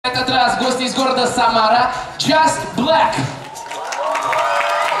Этот раз гости из города Самара, Just Black.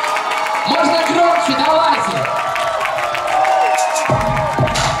 Можно громче, давайте.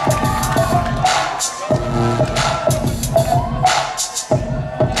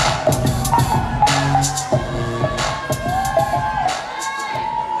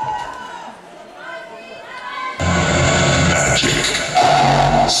 Magic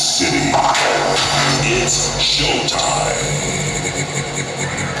City. It's showtime.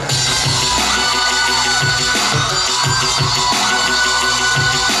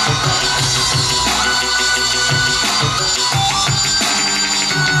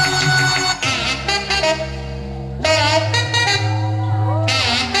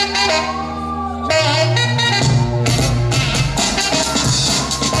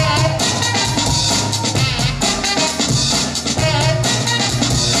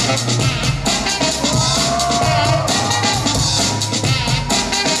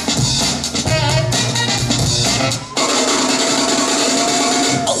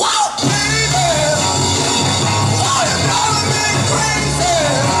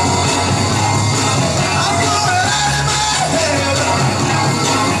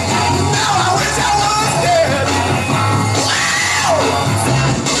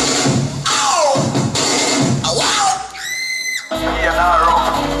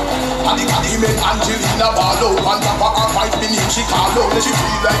 Angelina Barlow, on top of her 5 minutes she call out. She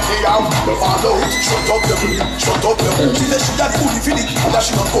feel like they are follow. Shut up the shut up the. She said she got the booty for it, that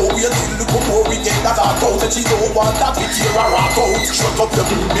she don't go wait till the before we get that out. That she don't want that with tear her out. Shut up the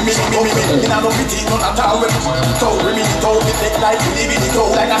me. In a no pity, none at all. So me take like we live in it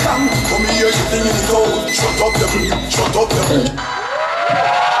all like a song. Come here, you sing in it all. Shut up the shut up the.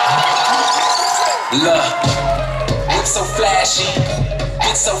 Look, it's so flashy.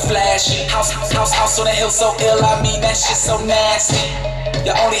 It's so flashy, house on the hill so ill, I mean that shit so nasty.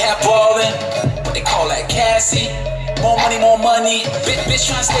 You only have ballin', what they call that Cassie. More money,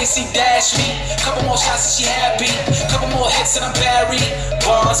 bitch tryna Stacy dash me. Couple more shots and she happy, couple more hits and I'm buried.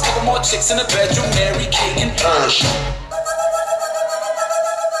 Bars, couple more chicks in the bedroom, Mary, Kate and Ursh.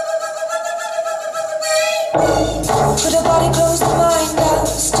 Put a body close to mine now.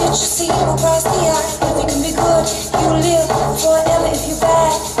 Stitch your seam across the eye. If you can be good, you live forever. If you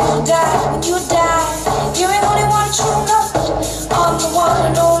bad, you'll die when you die. Hearing only one true note on the one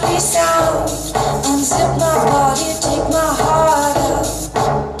and only sound. Unzip my body, take my heart out.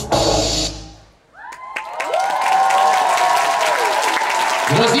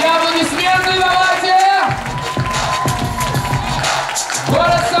 Друзья, аплодисменты вам!